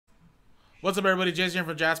What's up, everybody? Jason here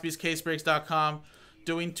from JaspysCaseBreaks.com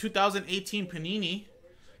doing 2018 Panini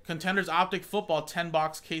Contenders Optic Football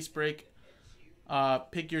 10-box case break.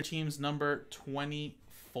 Pick your team's number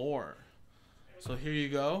 24. So here you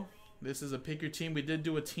go. This is a pick your team. We did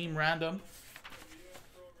do a team random.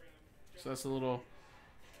 So that's a little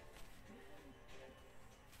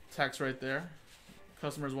text right there.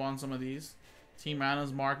 Customers want some of these. Team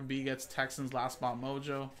randoms. Mark B gets Texans last spot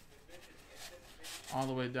mojo. All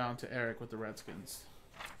the way down to Eric with the Redskins.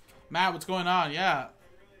 Matt, what's going on? Yeah.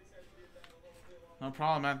 No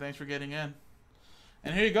problem, man. Thanks for getting in.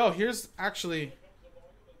 And here you go. Here's actually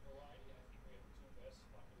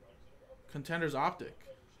Contenders Optic.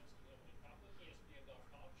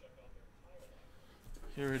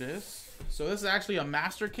 Here it is. So this is actually a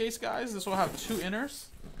master case, guys. This will have 2 inners.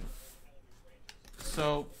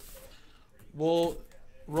 So we'll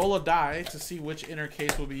roll a die to see which inner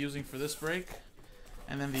case we'll be using for this break.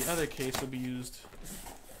 And then the other case will be used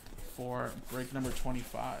for break number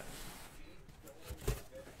 25.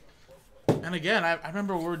 And again, I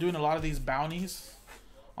remember we were doing a lot of these bounties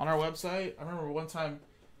on our website. I remember one time,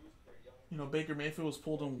 you know, Baker Mayfield was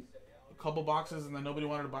pulled in a couple boxes and then nobody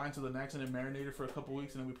wanted to buy into the next, and it marinated for a couple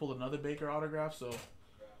weeks, and then we pulled another Baker autograph. So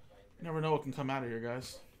you never know what can come out of here,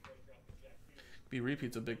 guys. Be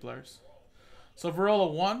repeats of big players. So for roll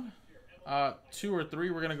a 1, 2 or 3,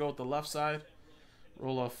 we're going to go with the left side.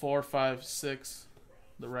 Roll a 4, 5, 6,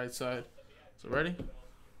 the right side. So ready?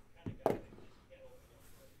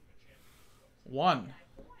 1.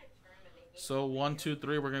 So 1, 2,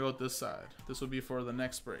 3, we're going to go with this side. This will be for the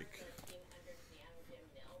next break.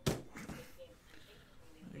 There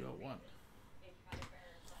you go, 1.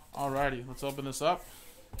 Alrighty, let's open this up.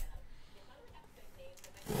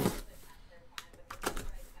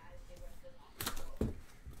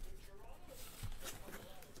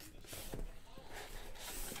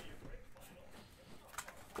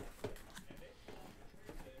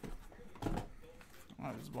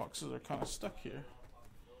 These boxes are kind of stuck here.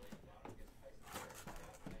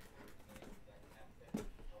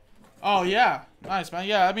 Oh yeah, nice, man.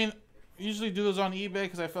 Yeah, I mean, usually do those on eBay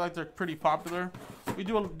because I feel like they're pretty popular. We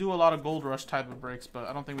do a lot of Gold Rush type of breaks, but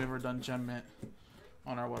I don't think we've ever done Gem Mint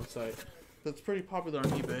on our website. That's pretty popular on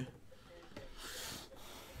eBay.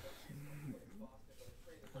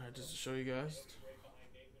 All right, just to show you guys.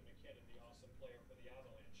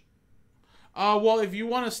 Well, if you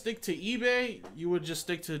want to stick to eBay, you would just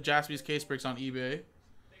stick to Jaspy's Case Breaks on eBay.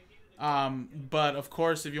 But, of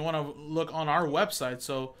course, if you want to look on our website,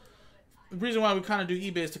 so the reason why we kind of do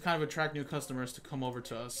eBay is to kind of attract new customers to come over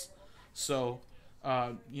to us. So,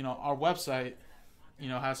 you know, our website, you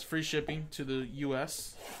know, has free shipping to the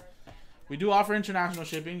U.S. We do offer international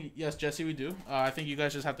shipping. Yes, Jesse, we do. I think you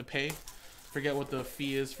guys just have to pay. Forget what the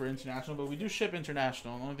fee is for international, but we do ship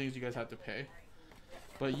international. The only thing is you guys have to pay.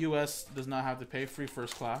 But U.S. does not have to pay, free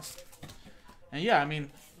first class. And yeah, I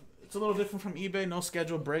mean, it's a little different from eBay. No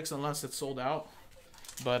scheduled breaks unless it's sold out.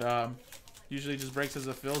 But usually just breaks as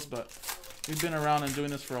it fills. But we've been around and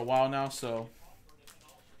doing this for a while now, so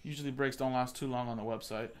usually breaks don't last too long on the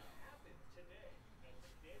website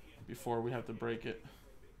before we have to break it.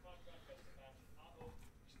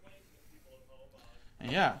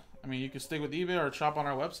 And yeah, I mean, you can stick with eBay or shop on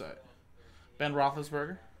our website. Ben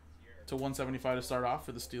Roethlisberger to 175 to start off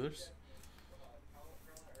for the Steelers.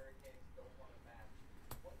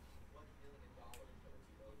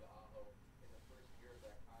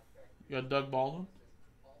 You got Doug Baldwin.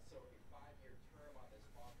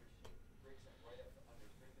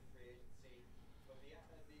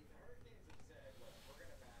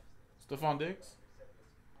 Stephon Diggs.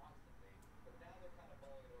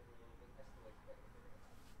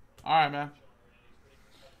 All right, man.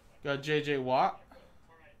 Got J.J. Watt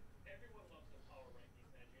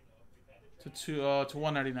to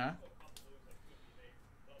 199.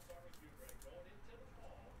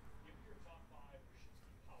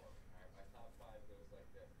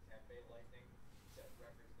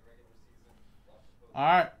 All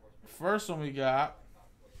right, first one we got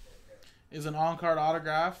is an on-card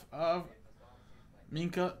autograph of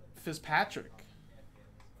Minkah Fitzpatrick,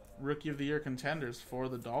 Rookie of the Year Contenders for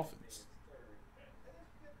the Dolphins.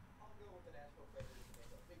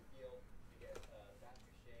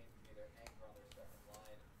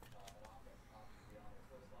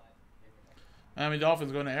 Miami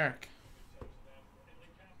Dolphins going to Eric.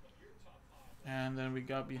 And then we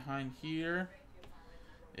got behind here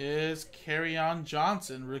is Kerryon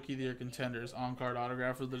Johnson, Rookie of the Year Contenders, on-card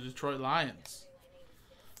autograph for the Detroit Lions.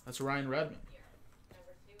 That's Ryan Redmond.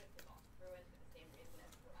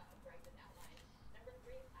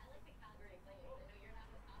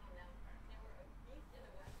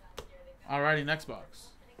 Alrighty, next box.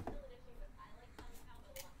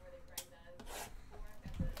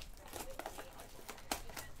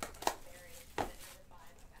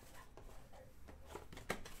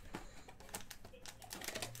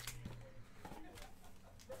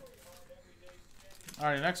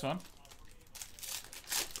 Alright, next one.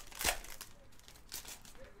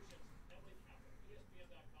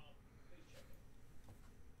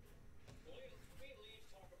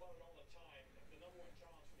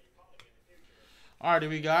 Alrighty,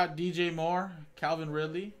 we got DJ Moore, Calvin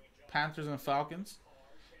Ridley, Panthers and Falcons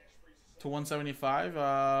to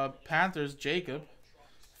 175. Panthers, Jacob.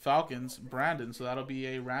 Falcons, Brandon. So that'll be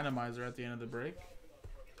a randomizer at the end of the break.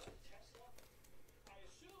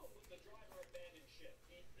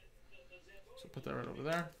 So put that right over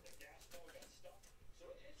there.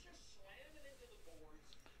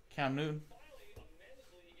 Cam Newton.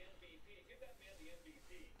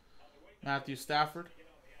 Matthew Stafford.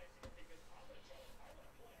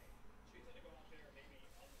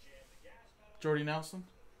 Jordy Nelson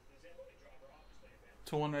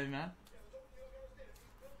to 199.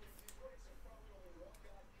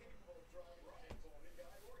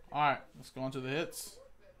 Alright, let's go on to the hits.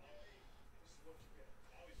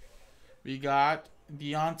 We got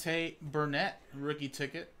Deontay Burnett, rookie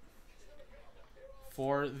ticket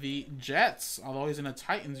for the Jets. Although he's in a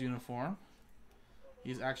Titans uniform,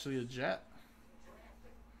 he's actually a Jet.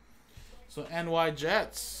 So NY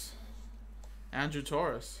Jets, Andrew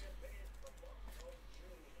Torres.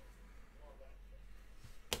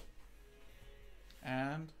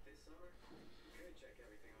 And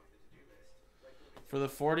for the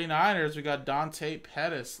 49ers, we got Dante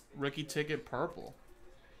Pettis, rookie ticket purple.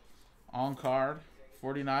 On card.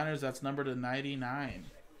 49ers, that's numbered to 99.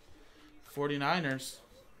 49ers,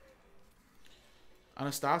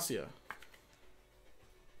 Anastasia.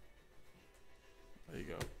 There you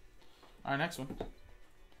go. All right, next one.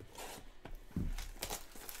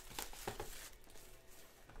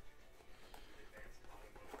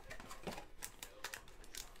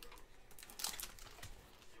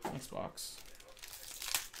 Next box.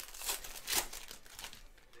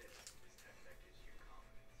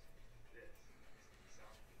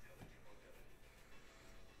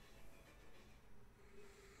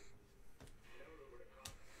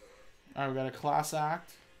 All right, we got a class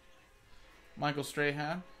act. Michael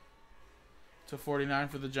Strahan to 49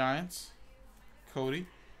 for the Giants. Cody.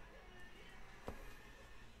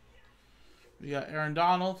 We got Aaron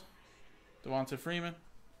Donald, Devonta Freeman.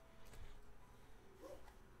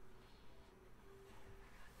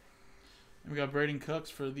 And we got Braden Cooks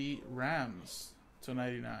for the Rams to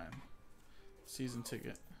 99. Season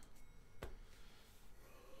ticket.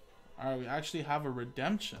 All right, we actually have a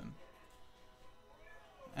redemption.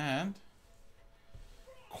 And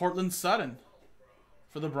Cortland Sutton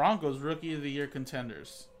for the Broncos, Rookie of the Year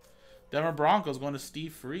Contenders. Denver Broncos going to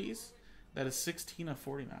Steve Freeze. That is 16 of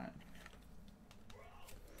 49.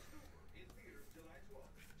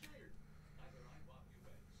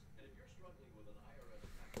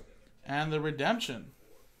 And the redemption.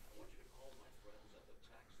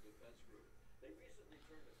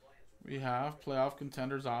 We have Playoff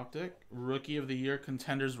Contenders Optic, Rookie of the Year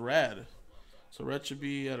Contenders Red. So red should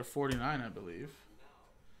be at a 49, I believe.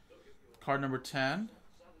 Card number 10.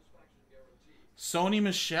 Sony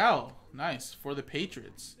Michel. Nice. For the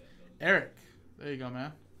Patriots. Eric. There you go,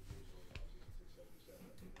 man.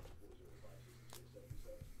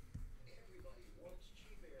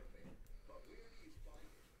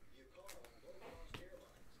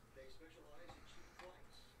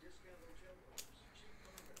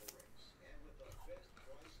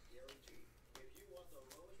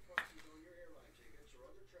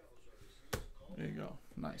 There you go.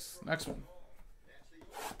 Nice. Next one.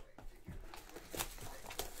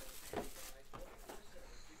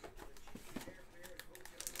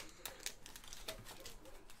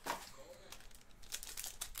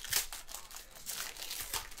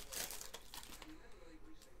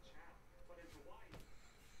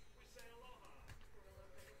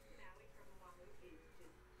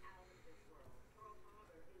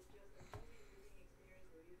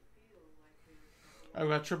 I've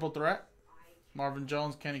got triple threat. Marvin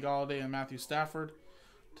Jones, Kenny Golladay, and Matthew Stafford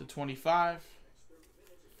to 25.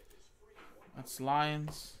 That's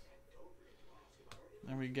Lions.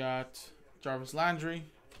 Then we got Jarvis Landry.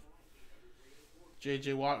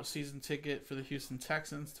 J.J. Watt season ticket for the Houston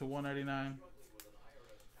Texans to 199.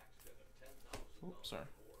 Oops, sorry.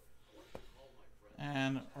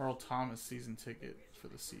 And Earl Thomas season ticket for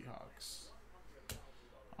the Seahawks.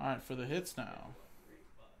 All right, for the hits now.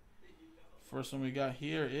 First one we got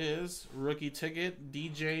here is rookie ticket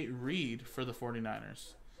DJ Reed for the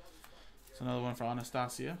 49ers. Another one for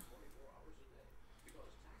Anastasia.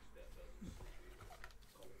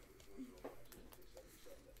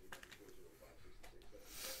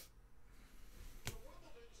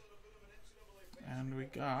 And we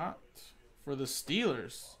got, for the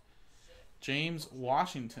Steelers, James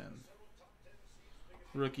Washington.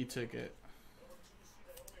 Rookie ticket.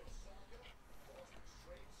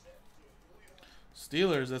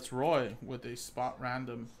 Steelers, that's Roy with a spot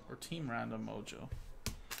random or team random mojo.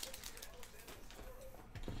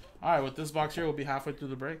 Alright, with this box here, we'll be halfway through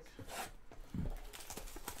the break.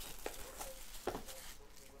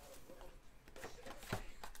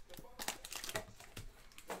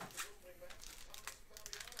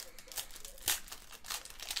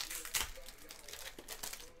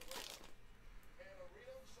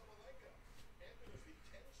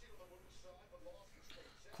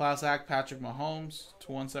 Class act Patrick Mahomes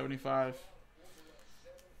to 175.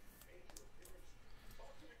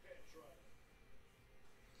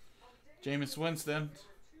 Jameis Winston,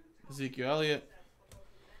 Ezekiel Elliott.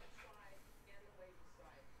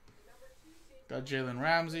 Got Jalen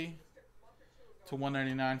Ramsey to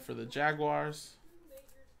 199 for the Jaguars.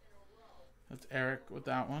 That's Eric with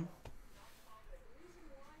that one.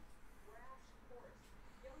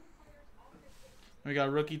 We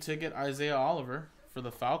got rookie ticket Isaiah Oliver for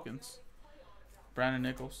the Falcons. Brandon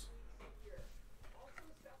Nichols.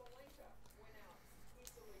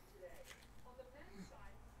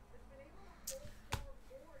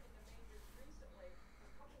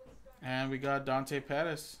 And we got Dante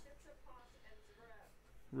Pettis.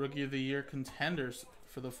 Rookie of the Year Contenders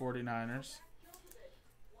for the 49ers.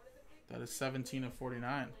 That is 17 of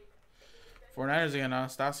 49. 49ers again,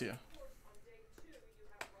 Anastasia.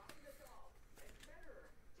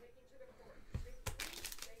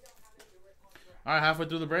 All right, halfway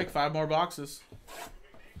through the break, 5 more boxes.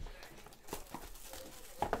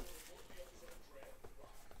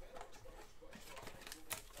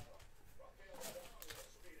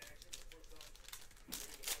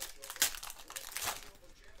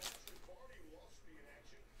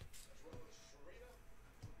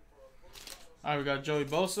 All right, we got Joey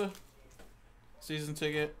Bosa, season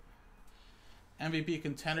ticket. MVP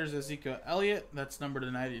Contenders Ezekiel Elliott, that's numbered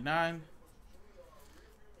to 99.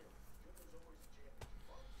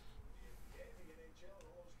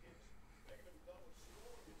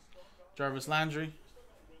 Jarvis Landry.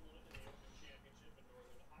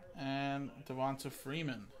 And Devonta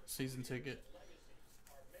Freeman, season ticket.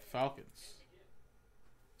 Falcons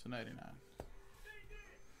to 99.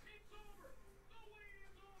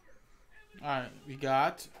 Alright, we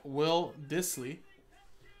got Will Dissly.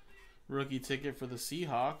 Rookie ticket for the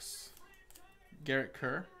Seahawks. Garrett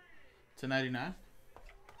Kerr to 99.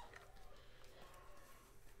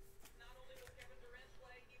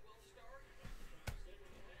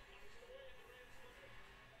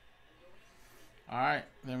 Alright,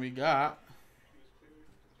 then we got,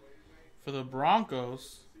 for the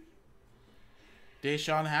Broncos,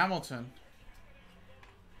 Deshaun Hamilton.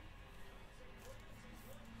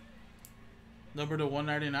 Number to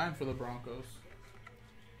 199 for the Broncos.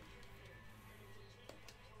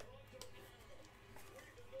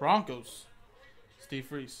 Broncos, Steve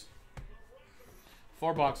Freese.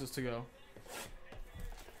 4 boxes to go.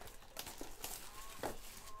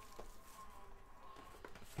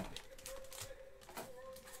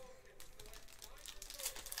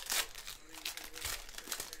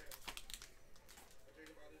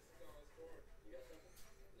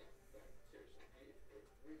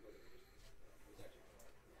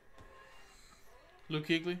 Luke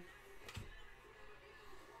Kuechly.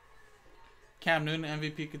 Cam Newton,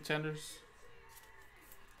 MVP Contenders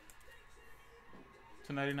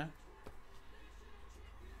to 99.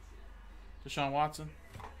 Deshaun Watson.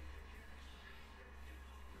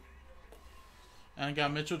 And I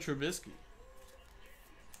got Mitchell Trubisky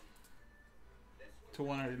to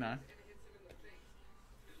 199.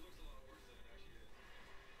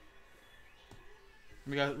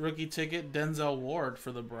 We got rookie ticket Denzel Ward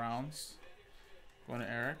for the Browns. Going to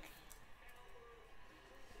Eric.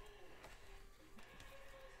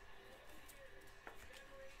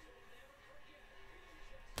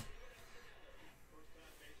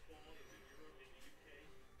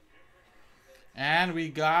 And we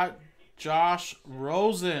got Josh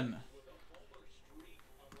Rosen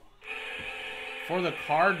for the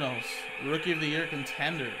Cardinals. Rookie of the Year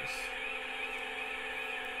Contenders.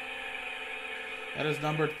 That is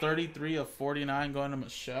numbered 33 of 49 going to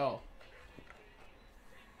Michelle.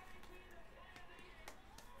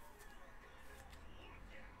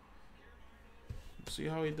 See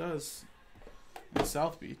how he does in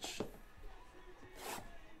South Beach.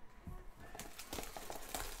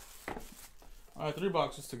 All right, 3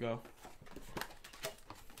 boxes to go.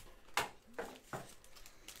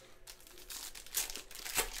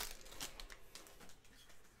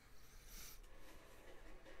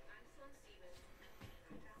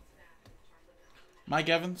 Mike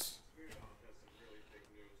Evans.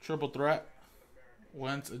 Triple threat.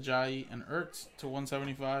 Wentz, Ajayi, and Ertz to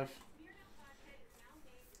 175.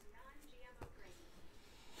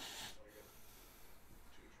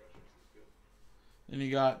 Then you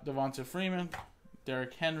got Devonta Freeman,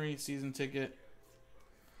 Derrick Henry, season ticket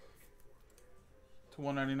to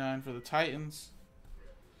 199 for the Titans.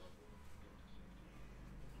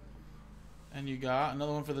 And you got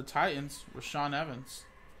another one for the Titans, Rashaan Evans.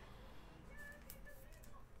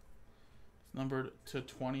 It's numbered to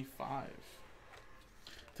 25.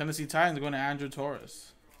 Tennessee Titans going to Andrew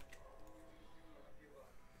Torres.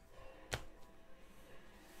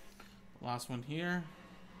 Last one here.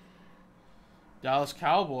 Dallas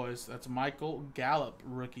Cowboys. That's Michael Gallup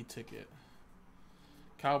rookie ticket.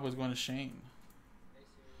 Cowboys going to Shane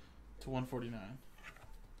to 149.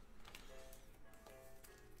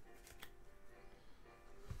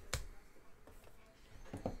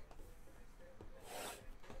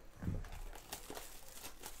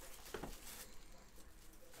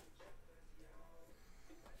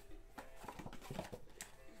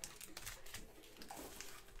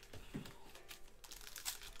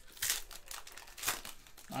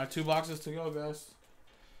 All right, 2 boxes to go, guys.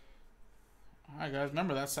 All right, guys.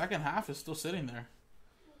 Remember, that second half is still sitting there.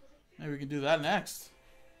 Maybe we can do that next.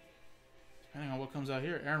 Depending on what comes out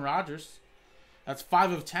here. Aaron Rodgers. That's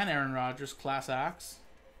 5 of 10 Aaron Rodgers. Class acts.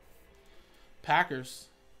 Packers.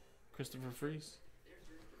 Christopher Freeze.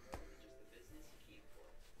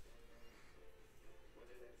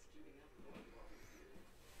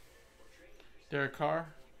 Derek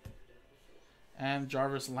Carr. And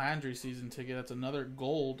Jarvis Landry season ticket. That's another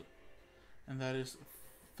gold. And that is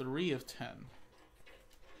 3 of 10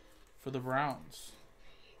 for the Browns.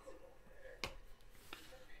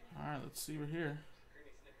 Alright, let's see we're here.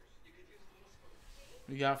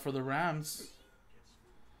 We got for the Rams,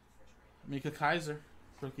 Micah Kaiser,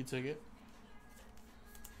 rookie ticket.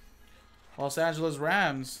 Los Angeles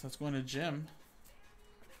Rams, that's going to Jim.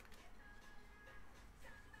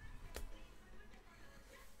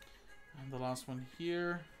 And the last one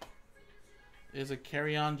here is a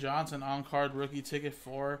Kerryon Johnson on-card rookie ticket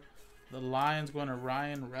for the Lions, going to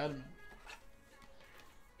Ryan Redmond.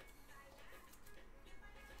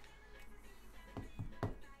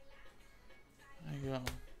 There you go.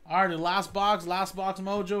 All right, last box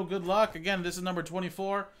mojo. Good luck. Again, this is number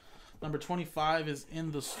 24. Number 25 is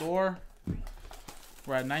in the store.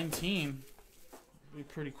 We're at 19. It'd be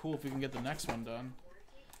pretty cool if we can get the next one done.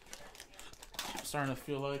 I'm starting to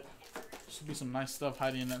feel like there should be some nice stuff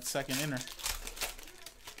hiding in that second inner.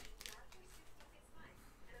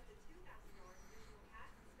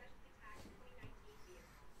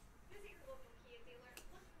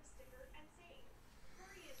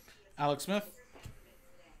 Alex Smith.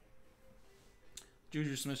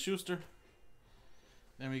 Juju Smith-Schuster.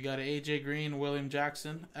 Then we got A.J. Green, William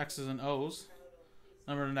Jackson, X's and O's.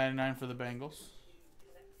 Number 99 for the Bengals.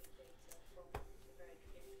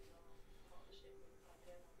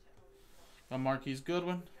 Got Marquise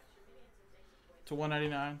Goodwin to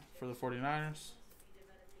 199 for the 49ers.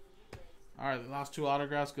 All right, the last 2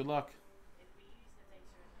 autographs. Good luck.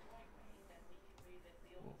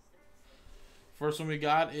 First one we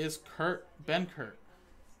got is Ben Kurt.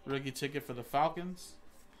 Rookie ticket for the Falcons.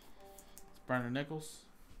 It's Brandon Nichols.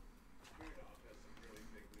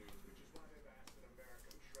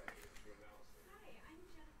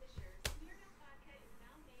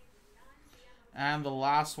 And the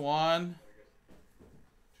last one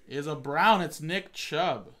is a Brown. It's Nick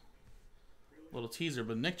Chubb. Little teaser,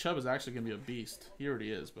 but Nick Chubb is actually going to be a beast. He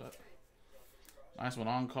already is, but nice one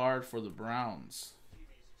on card for the Browns.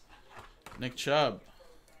 Nick Chubb.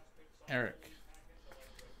 Eric.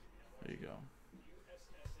 There you go.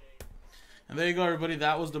 And there you go, everybody.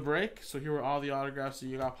 That was the break. So here were all the autographs that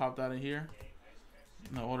you got popped out of here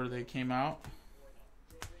in the order they came out.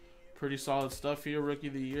 Pretty solid stuff here. Rookie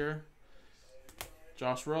of the Year.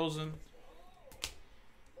 Josh Rosen.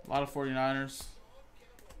 A lot of 49ers.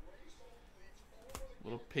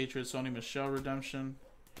 Little Patriots Sony Michel redemption.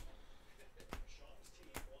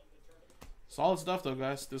 Solid stuff, though,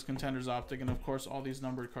 guys. This Contenders Optic. And, of course, all these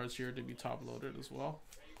numbered cards here to be top-loaded as well.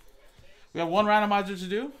 We have one randomizer to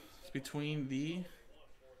do. It's between the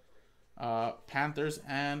Panthers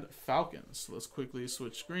and Falcons. Let's quickly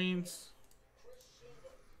switch screens.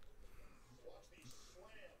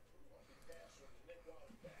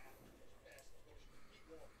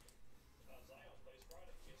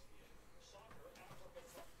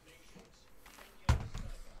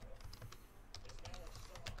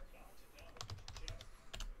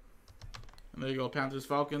 There you go, Panthers,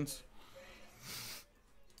 Falcons.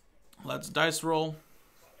 Let's dice roll.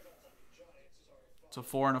 It's a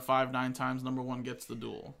 4 and a 5, 9 times. Number 1 gets the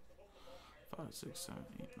duel. 5, 6, 7,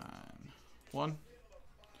 8, 9. 1,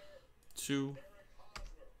 2,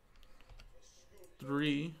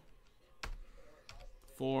 3,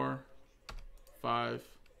 4, 5,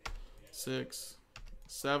 6,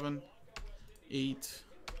 7, 8,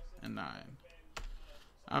 and 9.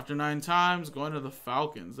 After 9 times, going to the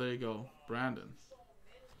Falcons. There you go, Brandon.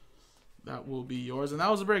 That will be yours. And that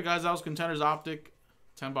was the break, guys. That was Contenders Optic.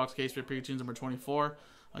 10-box case for Pikachu number 24.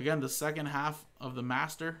 Again, the second half of the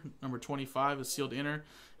Master, number 25, is sealed inner.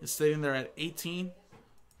 It's sitting there at 18.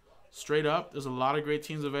 Straight up. There's a lot of great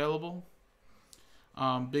teams available.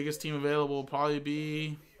 Biggest team available will probably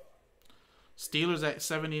be Steelers at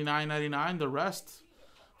 $79.99. The rest,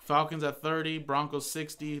 Falcons at 30, Broncos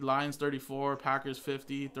 60, Lions 34, Packers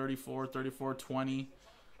 50, 34, 34, 20.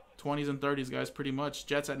 20s and 30s, guys, pretty much.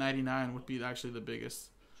 Jets at 99 would be actually the biggest.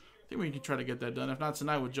 I think we can try to get that done. If not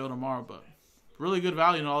tonight, with Joe tomorrow. But really good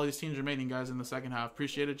value in all these teams remaining, guys, in the second half.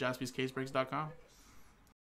 Appreciate it. JaspysCaseBreaks.com.